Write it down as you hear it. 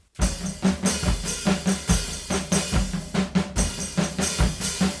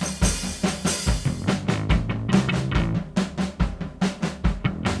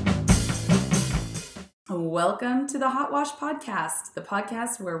Welcome to the Hot Wash Podcast, the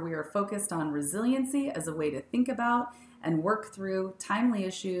podcast where we are focused on resiliency as a way to think about and work through timely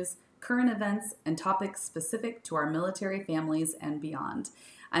issues, current events, and topics specific to our military families and beyond.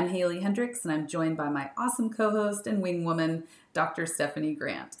 I'm Haley Hendricks, and I'm joined by my awesome co-host and wing woman, Dr. Stephanie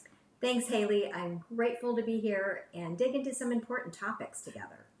Grant. Thanks, Haley. I'm grateful to be here and dig into some important topics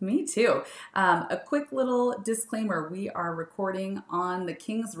together. Me too. A quick little disclaimer. We are recording on the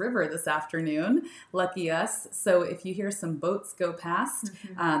Kings River this afternoon. Lucky us. So if you hear some boats go past,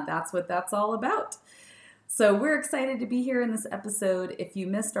 that's what that's all about. So we're excited to be here in this episode. If you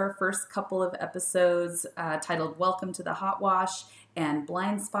missed our first couple of episodes titled Welcome to the Hot Wash and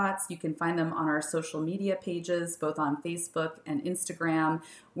Blind Spots, you can find them on our social media pages, both on Facebook and Instagram.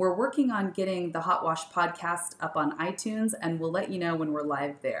 We're working on getting the Hot Wash podcast up on iTunes, and we'll let you know when we're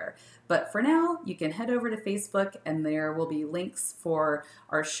live there. But for now, you can head over to Facebook, and there will be links for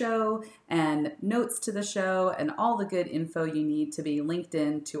our show and notes to the show and all the good info you need to be linked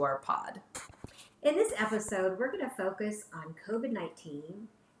in to our pod. In this episode, we're going to focus on COVID-19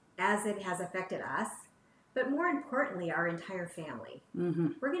 as it has affected us, but more importantly, our entire family.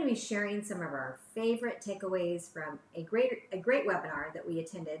 We're going to be sharing some of our favorite takeaways from a great webinar that we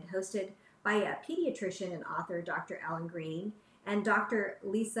attended, hosted by a pediatrician and author, Dr. Alan Green, and Dr.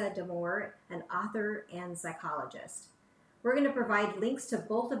 Lisa Damour, an author and psychologist. We're going to provide links to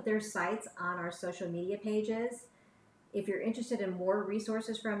both of their sites on our social media pages. If you're interested in more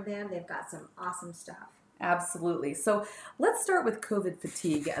resources from them, they've got some awesome stuff. Absolutely. So let's start with COVID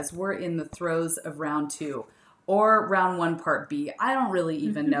fatigue as we're in the throes of round 2 or round 1 part B. I don't really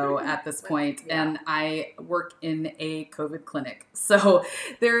even know at this point, and I work in a COVID clinic. So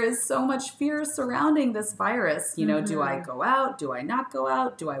there is so much fear surrounding this virus. You know, do I go out? Do I not go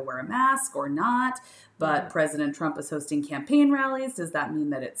out? Do I wear a mask or not? But President Trump is hosting campaign rallies. Does that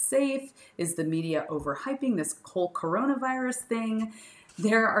mean that it's safe? Is the media overhyping this whole coronavirus thing?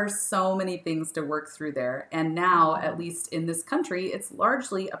 There are so many things to work through there. And now, at least in this country, it's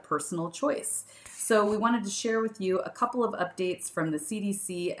largely a personal choice. So we wanted to share with you a couple of updates from the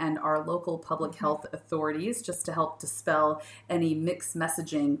CDC and our local public health authorities just to help dispel any mixed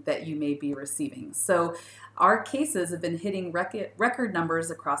messaging that you may be receiving. So our cases have been hitting record numbers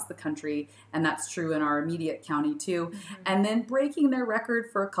across the country, and that's true in our immediate county too, and then breaking their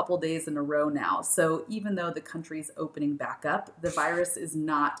record for a couple days in a row now. So even though the country's opening back up, the virus is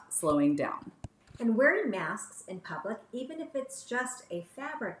not slowing down. And wearing masks in public, even if it's just a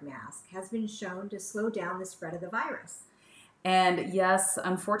fabric mask, has been shown to slow down the spread of the virus. And yes,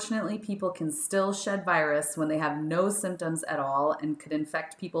 unfortunately, people can still shed virus when they have no symptoms at all and could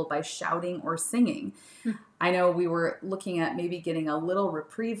infect people by shouting or singing. I know we were looking at maybe getting a little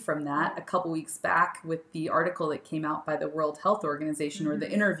reprieve from that a couple weeks back with the article that came out by the World Health Organization, or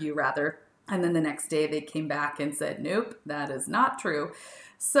the interview rather. And then the next day they came back and said, nope, that is not true.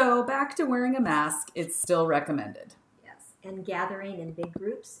 So back to wearing a mask, it's still recommended. Yes, and gathering in big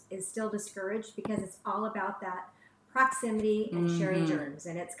groups is still discouraged because it's all about that proximity and sharing germs.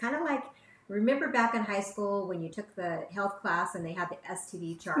 And it's kind of like, remember back in high school when you took the health class and they had the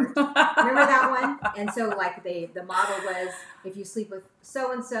STD chart? Remember that one? And so like the model was, if you sleep with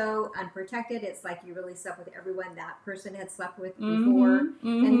so-and-so unprotected, it's like you really slept with everyone that person had slept with before.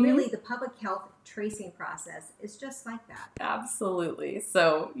 And really the public health tracing process is just like that. Absolutely.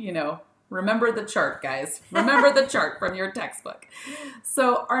 So, you know, remember the chart, guys. Remember the chart from your textbook.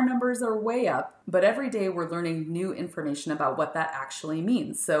 So our numbers are way up, but every day we're learning new information about what that actually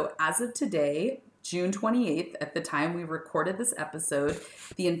means. So as of today, June 28th, at the time we recorded this episode,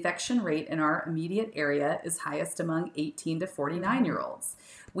 the infection rate in our immediate area is highest among 18 to 49-year-olds.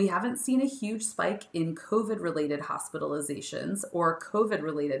 We haven't seen a huge spike in COVID-related hospitalizations or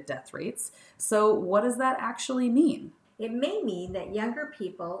COVID-related death rates. So what does that actually mean? It may mean that younger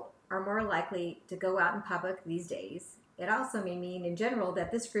people are more likely to go out in public these days. It also may mean in general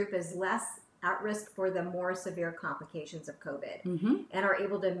that this group is less at risk for the more severe complications of COVID and are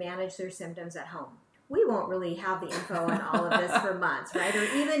able to manage their symptoms at home. We won't really have the info on all of this for months, right? Or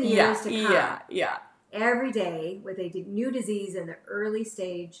even years to come. Every day with a new disease in the early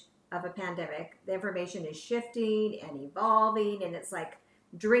stage of a pandemic, the information is shifting and evolving, and it's like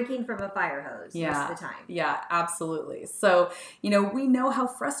drinking from a fire hose most of the time. Yeah, absolutely. So, you know, we know how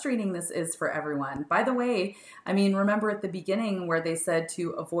frustrating this is for everyone. By the way, I mean, remember at the beginning where they said to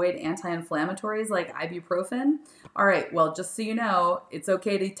avoid anti-inflammatories like ibuprofen? All right, well, just so you know, it's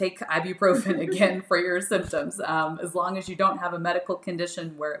okay to take ibuprofen again for your symptoms, as long as you don't have a medical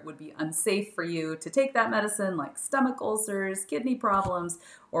condition where it would be unsafe for you to take that medicine, like stomach ulcers, kidney problems,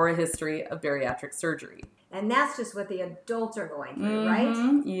 or a history of bariatric surgery. And that's just what the adults are going through,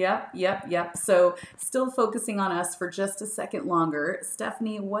 right? Yep. So still focusing on us for just a second longer.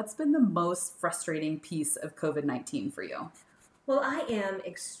 Stephanie, what's been the most frustrating piece of COVID-19 for you? Well, I am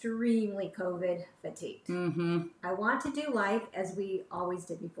extremely COVID fatigued. I want to do life as we always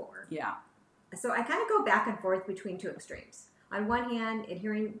did before. Yeah. So I kind of go back and forth between two extremes. On one hand,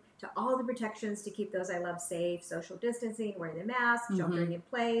 adhering to all the protections to keep those I love safe, social distancing, wearing the mask, sheltering in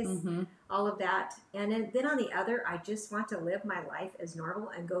place, all of that. And then on the other, I just want to live my life as normal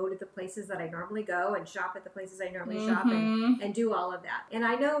and go to the places that I normally go and shop at the places I normally shop and do all of that. And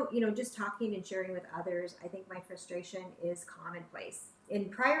I know, just talking and sharing with others, I think my frustration is commonplace. And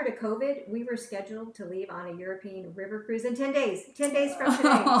prior to COVID, we were scheduled to leave on a European river cruise in 10 days. 10 days from today.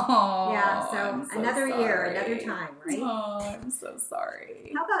 Yeah, so another year, another time, right? Oh, I'm so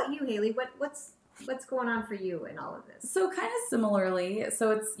sorry. How about you, Haley? What's going on for you in all of this? So kind of similarly,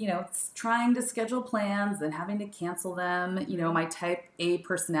 so it's trying to schedule plans and having to cancel them. My type A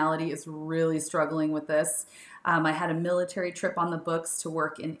personality is really struggling with this. I had a military trip on the books to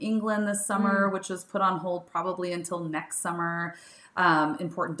work in England this summer, which was put on hold probably until next summer.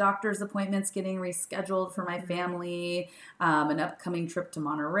 Important doctor's appointments getting rescheduled for my family, an upcoming trip to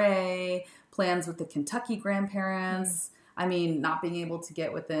Monterey, plans with the Kentucky grandparents. I mean, not being able to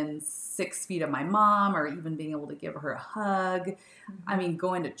get within 6 feet of my mom or even being able to give her a hug. I mean,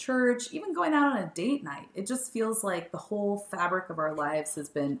 going to church, even going out on a date night. It just feels like the whole fabric of our lives has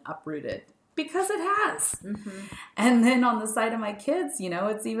been uprooted. Because it has. And then on the side of my kids,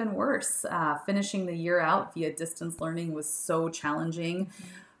 it's even worse. Finishing the year out via distance learning was so challenging.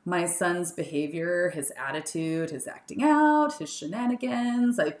 My son's behavior, his attitude, his acting out, his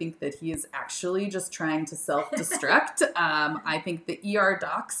shenanigans, I think that he is actually just trying to self-destruct. I think the ER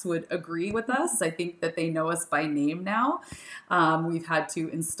docs would agree with us. I think that they know us by name now. We've had to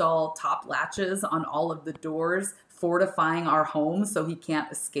install top latches on all of the doors, fortifying our home so he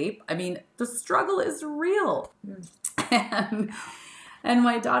can't escape. I mean, the struggle is real. And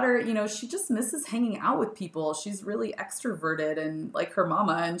my daughter, she just misses hanging out with people. She's really extroverted and like her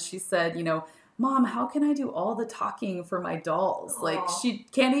mama. And she said, Mom, how can I do all the talking for my dolls? Aww. Like she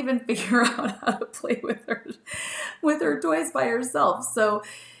can't even figure out how to play with her toys by herself. So,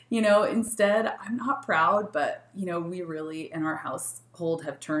 instead, I'm not proud, but, we really in our household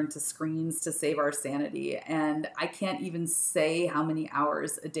have turned to screens to save our sanity. And I can't even say how many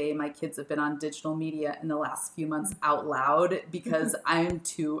hours a day my kids have been on digital media in the last few months out loud because I'm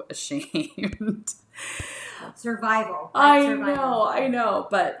too ashamed. Survival. I know.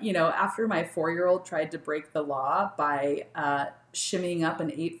 But, after my 4-year-old tried to break the law by shimmying up an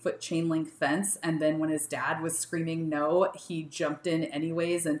 8-foot chain link fence, and then when his dad was screaming no, he jumped in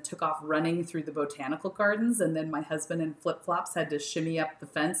anyways and took off running through the botanical gardens, and then my husband in flip-flops had to shimmy up the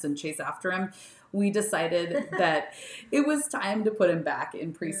fence and chase after him. We decided that it was time to put him back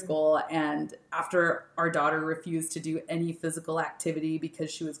in preschool. And after our daughter refused to do any physical activity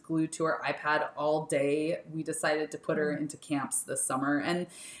because she was glued to her iPad all day, we decided to put her into camps this summer. And,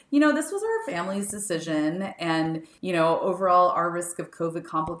 this was our family's decision. And, overall, our risk of COVID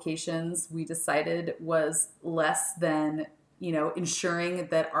complications, we decided was less than, ensuring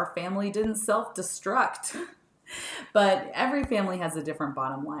that our family didn't self-destruct. But every family has a different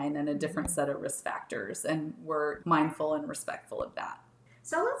bottom line and a different set of risk factors, and we're mindful and respectful of that.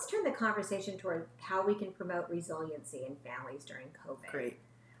 So let's turn the conversation toward how we can promote resiliency in families during COVID. Great.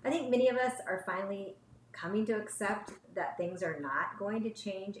 I think many of us are finally coming to accept that things are not going to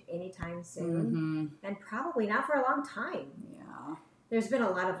change anytime soon, and probably not for a long time. Yeah. There's been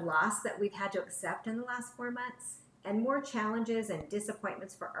a lot of loss that we've had to accept in the last 4 months, and more challenges and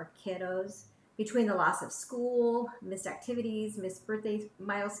disappointments for our kiddos. Between the loss of school, missed activities, missed birthday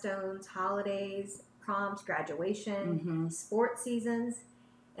milestones, holidays, proms, graduation, sports seasons,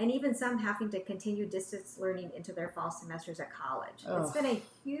 and even some having to continue distance learning into their fall semesters at college. Oh. It's been a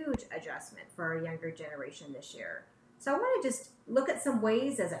huge adjustment for our younger generation this year. So I want to just look at some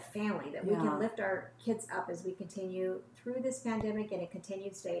ways as a family that we can lift our kids up as we continue through this pandemic in a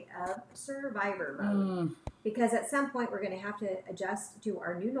continued state of survivor mode. Because at some point we're going to have to adjust to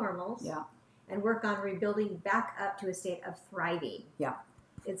our new normals. Yeah. And work on rebuilding back up to a state of thriving. Yeah.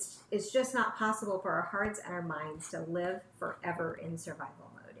 It's just not possible for our hearts and our minds to live forever in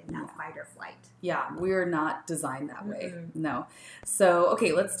survival mode, in that fight or flight. Yeah, we're not designed that way. No. So,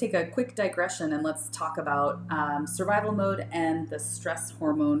 okay, let's take a quick digression and let's talk about survival mode and the stress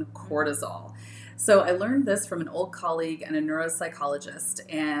hormone cortisol. So I learned this from an old colleague and a neuropsychologist,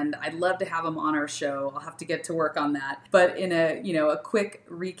 and I'd love to have him on our show. I'll have to get to work on that. But in a quick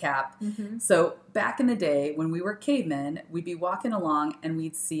recap. So back in the day when we were cavemen, we'd be walking along and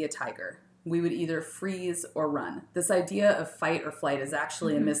we'd see a tiger. we would either freeze or run. This idea of fight or flight is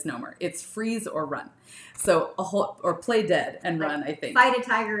actually a misnomer. It's freeze or run. So or play dead and run, I think. Fight a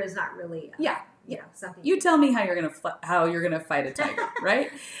tiger is not really something. You tell me how you're gonna fight a tiger,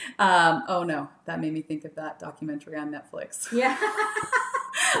 right? Oh no, that made me think of that documentary on Netflix. Yeah.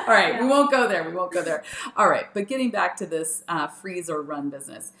 All right, we won't go there. All right, but getting back to this freeze or run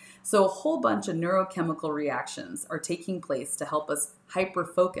business. So a whole bunch of neurochemical reactions are taking place to help us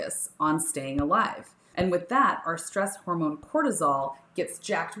hyper-focus on staying alive. And with that, our stress hormone cortisol gets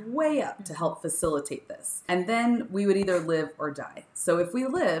jacked way up to help facilitate this. And then we would either live or die. So if we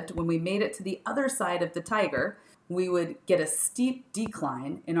lived, when we made it to the other side of the tiger, we would get a steep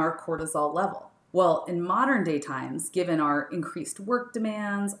decline in our cortisol level. Well, in modern day times, given our increased work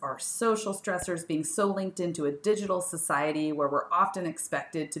demands, our social stressors being so linked into a digital society where we're often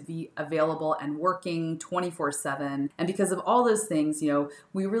expected to be available and working 24/7, and because of all those things,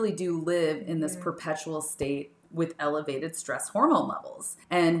 we really do live in this perpetual state with elevated stress hormone levels.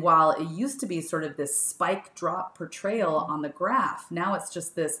 And while it used to be sort of this spike drop portrayal on the graph, now it's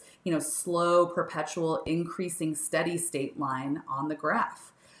just this, slow, perpetual, increasing steady state line on the graph.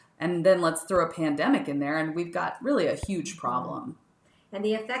 And then let's throw a pandemic in there, and we've got really a huge problem. And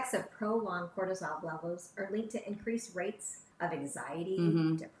the effects of prolonged cortisol levels are linked to increased rates of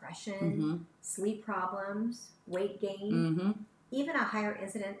anxiety, depression, sleep problems, weight gain, even a higher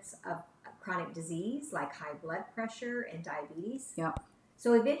incidence of chronic disease like high blood pressure and diabetes. Yep.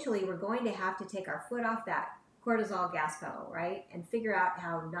 So eventually we're going to have to take our foot off that cortisol gas pedal, right? And figure out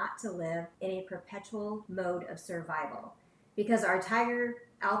how not to live in a perpetual mode of survival. Because our tiger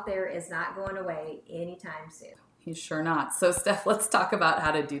out there is not going away anytime soon. He's sure not. So, Steph, let's talk about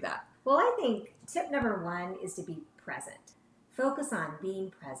how to do that. Well, I think tip number 1 is to be present. Focus on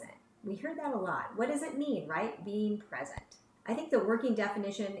being present. We hear that a lot. What does it mean, right? Being present. I think the working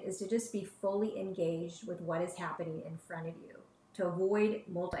definition is to just be fully engaged with what is happening in front of you, to avoid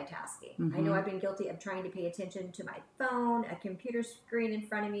multitasking. I know I've been guilty of trying to pay attention to my phone, a computer screen in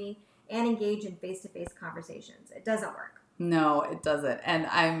front of me, and engage in face-to-face conversations. It doesn't work. No, it doesn't. And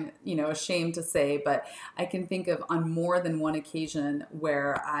I'm, ashamed to say, but I can think of on more than one occasion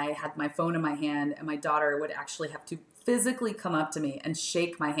where I had my phone in my hand and my daughter would actually have to physically come up to me and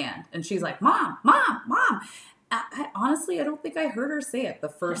shake my hand. And she's like, Mom, Mom, Mom. Honestly, I don't think I heard her say it the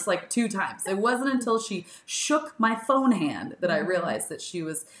first 2 times. It wasn't until she shook my phone hand that I realized that she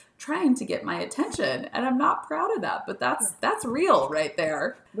was trying to get my attention, and I'm not proud of that, but that's real right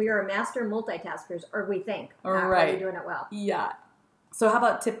there. We are master multitaskers, or we think. Right. Really doing it well. Yeah. So how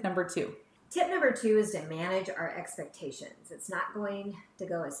about tip number 2? Tip number 2 is to manage our expectations. It's not going to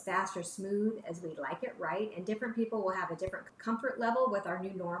go as fast or smooth as we'd like it, right? And different people will have a different comfort level with our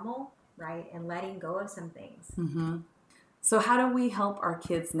new normal, right? And letting go of some things. So how do we help our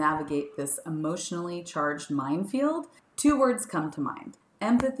kids navigate this emotionally charged minefield? 2 words come to mind: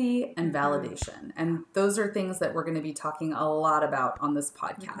 empathy and validation. And those are things that we're going to be talking a lot about on this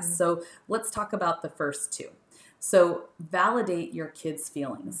podcast. So let's talk about the first 2. So validate your kids'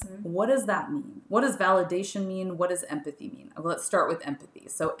 feelings. What does that mean? What does validation mean? What does empathy mean? Let's start with empathy.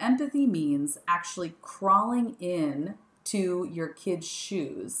 So empathy means actually crawling in to your kids'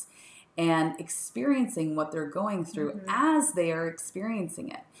 shoes and experiencing what they're going through as they are experiencing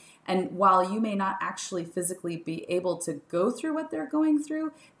it. And while you may not actually physically be able to go through what they're going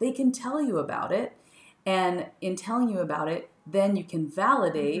through, they can tell you about it. And in telling you about it, then you can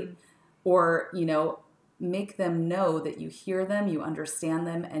validate or, make them know that you hear them, you understand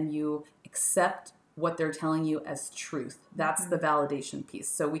them, and you accept what they're telling you as truth. That's the validation piece.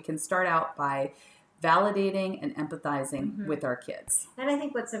 So we can start out by validating and empathizing with our kids. And I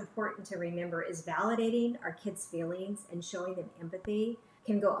think what's important to remember is validating our kids' feelings and showing them empathy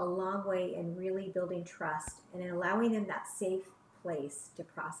can go a long way in really building trust and in allowing them that safe place to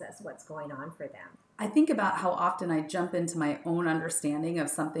process what's going on for them. I think about how often I jump into my own understanding of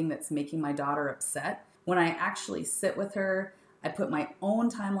something that's making my daughter upset. When I actually sit with her, I put my own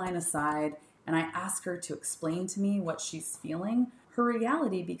timeline aside and I ask her to explain to me what she's feeling. Her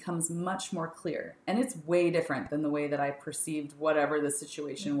reality becomes much more clear. And it's way different than the way that I perceived whatever the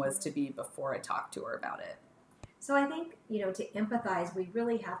situation was to be before I talked to her about it. So I think, to empathize, we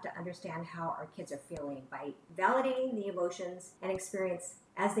really have to understand how our kids are feeling by validating the emotions and experience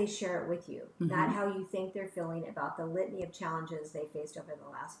as they share it with you, not how you think they're feeling about the litany of challenges they faced over the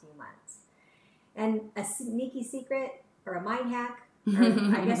last few months. And a sneaky secret or a mind hack, or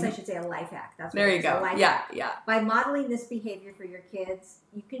I guess I should say a life hack. That's what there you go. Yeah. By modeling this behavior for your kids,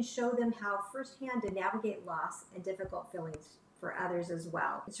 you can show them how firsthand to navigate loss and difficult feelings for others as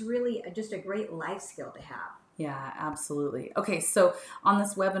well. It's really just a great life skill to have. Yeah, absolutely. Okay, so on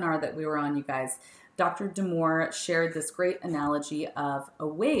this webinar that we were on, you guys, Dr. D'Amour shared this great analogy of a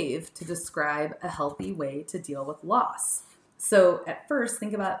wave to describe a healthy way to deal with loss. So at first,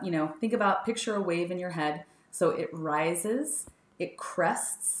 picture a wave in your head. So it rises, it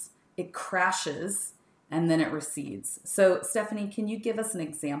crests, it crashes, and then it recedes. So Stephanie, can you give us an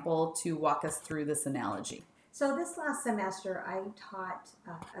example to walk us through this analogy? So this last semester, I taught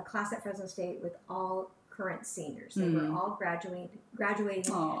a class at Fresno State with all current seniors. They were all graduating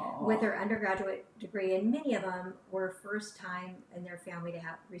with their undergraduate degree, and many of them were first time in their family to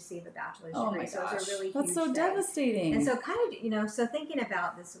receive a bachelor's degree. My so gosh. it was a really That's huge so thing. devastating. And so so thinking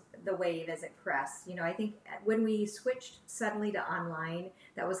about the wave as it crests, I think when we switched suddenly to online,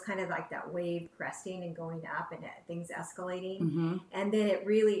 that was kind of like that wave cresting and going up and things escalating. And then it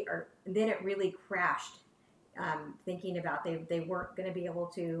really crashed, thinking about they weren't going to be able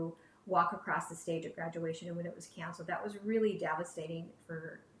to walk across the stage at graduation, and when it was canceled, that was really devastating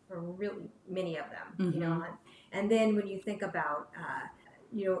for really many of them. And then when you think about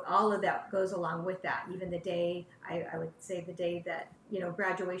all of that goes along with that, even the day I would say the day that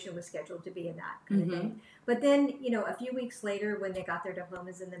graduation was scheduled to be in that kind of thing. But then a few weeks later, when they got their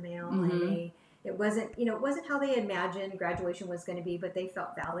diplomas in the mail, and it wasn't how they imagined graduation was going to be, but they felt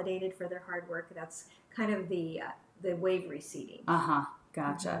validated for their hard work. That's kind of the wave receding.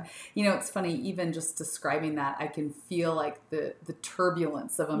 Gotcha. It's funny, even just describing that, I can feel like the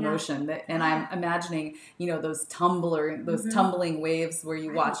turbulence of emotion and I'm imagining, those tumbling waves where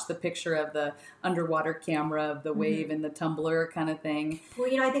you watch the picture of the underwater camera of the wave and the tumbler kind of thing. Well,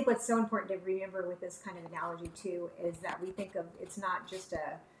 I think what's so important to remember with this kind of analogy too, is that we think of, it's not just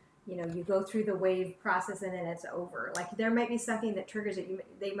you go through the wave process and then it's over. Like there might be something that triggers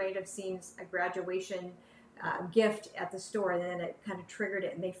it. They might have seen a graduation gift at the store, and then it kind of triggered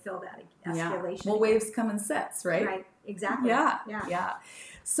it, and they feel that escalation. Well, waves come in sets, right? Right, exactly. Yeah.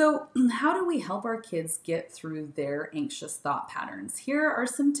 So how do we help our kids get through their anxious thought patterns? Here are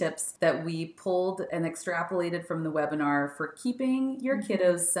some tips that we pulled and extrapolated from the webinar for keeping your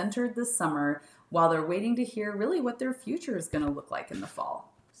kiddos centered this summer while they're waiting to hear really what their future is going to look like in the fall.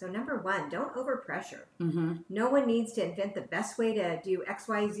 So number one, don't overpressure. No one needs to invent the best way to do X,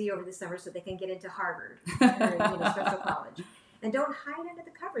 Y, Z over the summer so they can get into Harvard or special college. And don't hide under the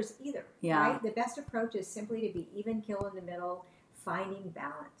covers either. Right? The best approach is simply to be even keel in the middle, finding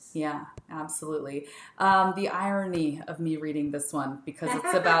balance. Yeah, absolutely. The irony of me reading this one, because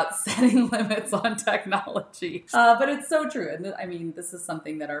it's about setting limits on technology. But it's so true. And I mean, this is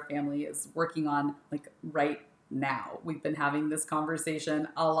something that our family is working on right now. We've been having this conversation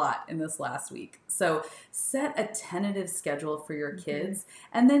a lot in this last week. So set a tentative schedule for your kids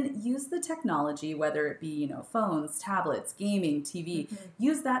and then use the technology, whether it be, phones, tablets, gaming, TV,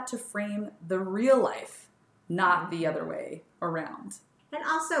 use that to frame the real life, not the other way around. And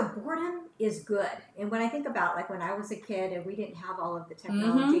also, boredom is good. And when I think about, when I was a kid and we didn't have all of the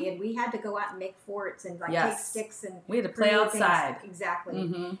technology and we had to go out and make forts and, take sticks and... We had to play outside. Things.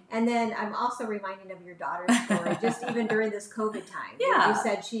 Exactly. And then I'm also reminded of your daughter's story, just even during this COVID time. Yeah. You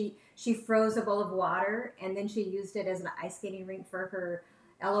said she froze a bowl of water and then she used it as an ice skating rink for her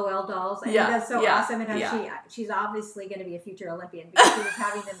LOL dolls. I think that's so awesome, and how she's obviously going to be a future Olympian because she was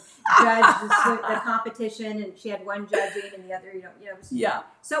having them judge the competition, and she had one judging and the other,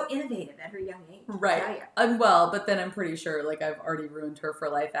 so innovative at her young age. Right. But then I'm pretty sure I've already ruined her for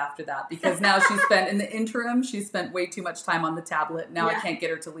life after that, because now in the interim, she spent way too much time on the tablet. Now I can't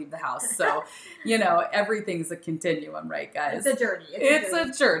get her to leave the house. So, everything's a continuum, right, guys? It's a journey. It's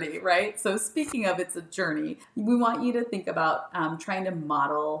a journey, right? So speaking of it's a journey, we want you to think about trying to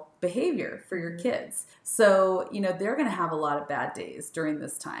model behavior for your kids. So, they're going to have a lot of bad days during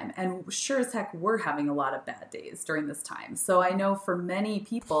this time. And sure as heck, we're having a lot of bad days during this time. So I know for many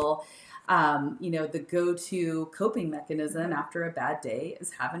people, the go-to coping mechanism after a bad day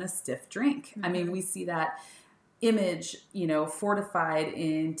is having a stiff drink. I mean, we see that image, fortified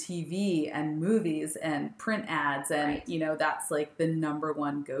in TV and movies and print ads. And, that's the number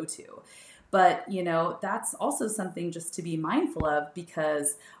one go-to. But, that's also something just to be mindful of,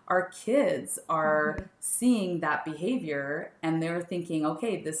 because our kids are seeing that behavior and they're thinking,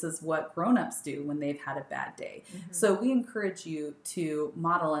 okay, this is what grown-ups do when they've had a bad day. So we encourage you to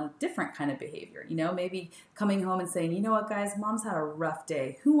model a different kind of behavior, maybe coming home and saying, you know what, guys, mom's had a rough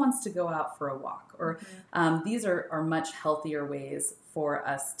day. Who wants to go out for a walk? Or these are much healthier ways for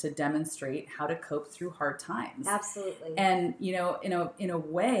us to demonstrate how to cope through hard times. Absolutely. And, in a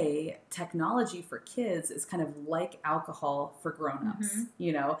way, technology for kids is kind of like alcohol for grown-ups,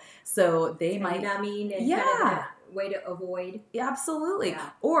 so they might... numbing and way to avoid. Yeah, absolutely. Yeah.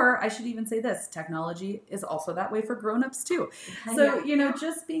 Or I should even say this, technology is also that way for grown-ups too. So,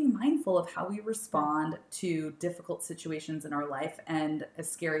 just being mindful of how we respond to difficult situations in our life. And as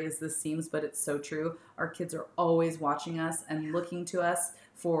scary as this seems, but it's so true, our kids are always watching us and looking to us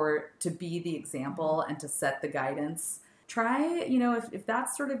to be the example and to set the guidance. Try, if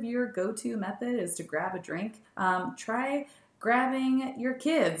that's sort of your go-to method is to grab a drink, try grabbing your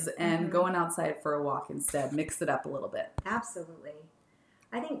kids and going outside for a walk instead. Mix it up a little bit. Absolutely.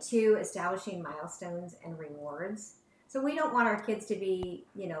 I think, too, establishing milestones and rewards. So we don't want our kids to be,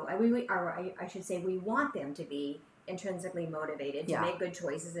 I should say we want them to be intrinsically motivated to make good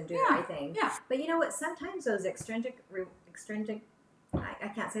choices and do the right thing. Yeah. But you know what? Sometimes those extrinsic I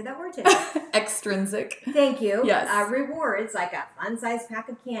can't say that word today. Extrinsic. Thank you. Yes. Rewards, like a fun-sized pack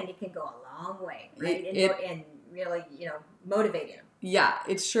of candy, can go a long way, right? And really, motivating them. Yeah,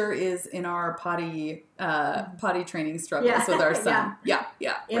 it sure is in our potty training struggles with our son. Yeah.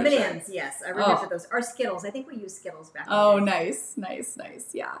 M&M's, yes, I remember those. Or Skittles. I think we used Skittles back then. Oh, nice.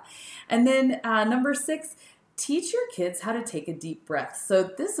 Yeah. And then number 6, teach your kids how to take a deep breath. So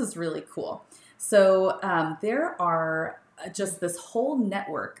this is really cool. So there are just this whole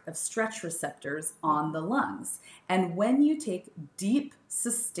network of stretch receptors on the lungs. And when you take deep,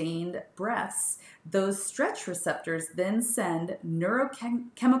 sustained breaths, those stretch receptors then send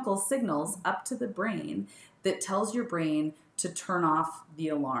neurochemical signals up to the brain that tells your brain to turn off the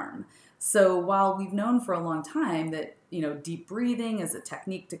alarm. So while we've known for a long time that, deep breathing is a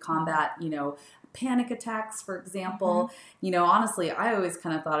technique to combat, panic attacks, for example, honestly, I always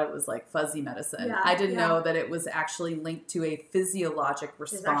kind of thought it was like fuzzy medicine. I didn't know that it was actually linked to a physiologic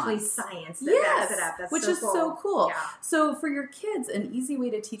response. There's actually science that backs it up. That's which so is cool. So cool. Yeah. So for your kids, an easy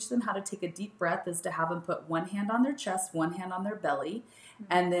way to teach them how to take a deep breath is to have them put one hand on their chest, one hand on their belly,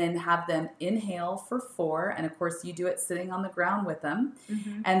 and then have them inhale for 4. And of course, you do it sitting on the ground with them.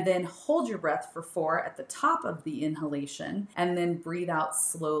 And then hold your breath for 4 at the top of the inhalation, and then breathe out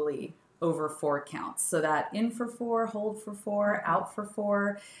slowly over 4 counts. So that in for 4, hold for 4, out for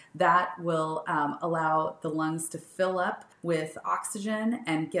 4, that will allow the lungs to fill up with oxygen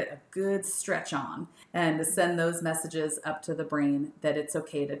and get a good stretch on, and to send those messages up to the brain that it's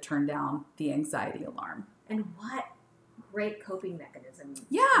okay to turn down the anxiety alarm. And what great coping mechanism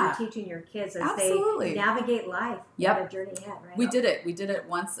you're teaching your kids as Absolutely. They navigate life on their journey ahead, right? We did it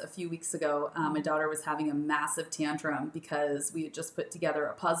once a few weeks ago. My daughter was having a massive tantrum because we had just put together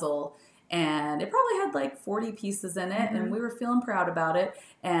a puzzle, and it probably had like 40 pieces in it, and we were feeling proud about it.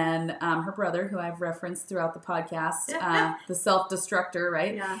 And her brother, who I've referenced throughout the podcast, the self-destructor,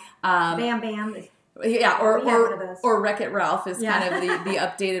 right? Yeah. Bam Bam. Yeah, or Wreck-It Ralph is kind of the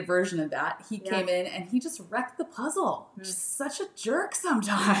updated version of that. He came in and he just wrecked the puzzle. Just such a jerk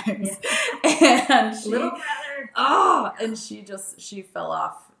sometimes. And she, little brother. And she fell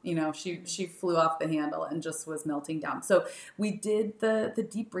off. She flew off the handle and just was melting down. So we did the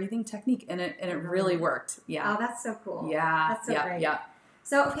deep breathing technique, and it really worked. Yeah. Oh, that's so cool. Yeah. That's so great. Yeah.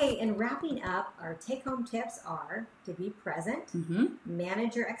 So, okay, in wrapping up, our take-home tips are to be present,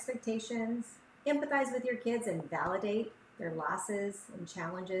 manage your expectations, empathize with your kids, and validate their losses and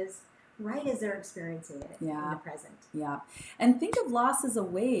challenges right as they're experiencing it in the present. Yeah. And think of loss as a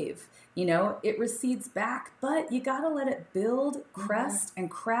wave. It recedes back, but you got to let it build, crest,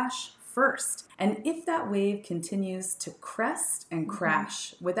 and crash first. And if that wave continues to crest and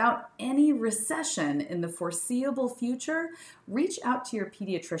crash without any recession in the foreseeable future, reach out to your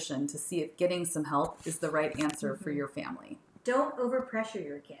pediatrician to see if getting some help is the right answer for your family. Don't overpressure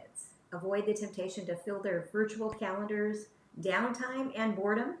your kids. Avoid the temptation to fill their virtual calendars. Downtime and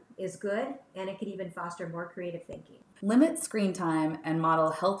boredom is good, and it can even foster more creative thinking. Limit screen time and model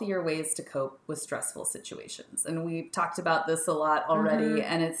healthier ways to cope with stressful situations. And we've talked about this a lot already,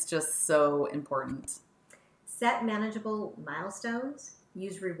 and it's just so important. Set manageable milestones,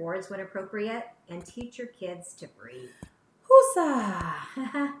 use rewards when appropriate, and teach your kids to breathe. Hoosa!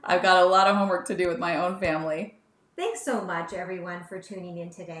 I've got a lot of homework to do with my own family. Thanks so much, everyone, for tuning in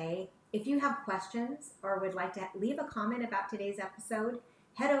today. If you have questions or would like to leave a comment about today's episode,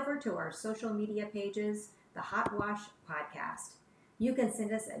 head over to our social media pages, the Hot Wash Podcast. You can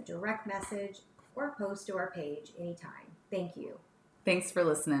send us a direct message or post to our page anytime. Thank you. Thanks for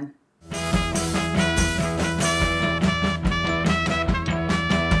listening.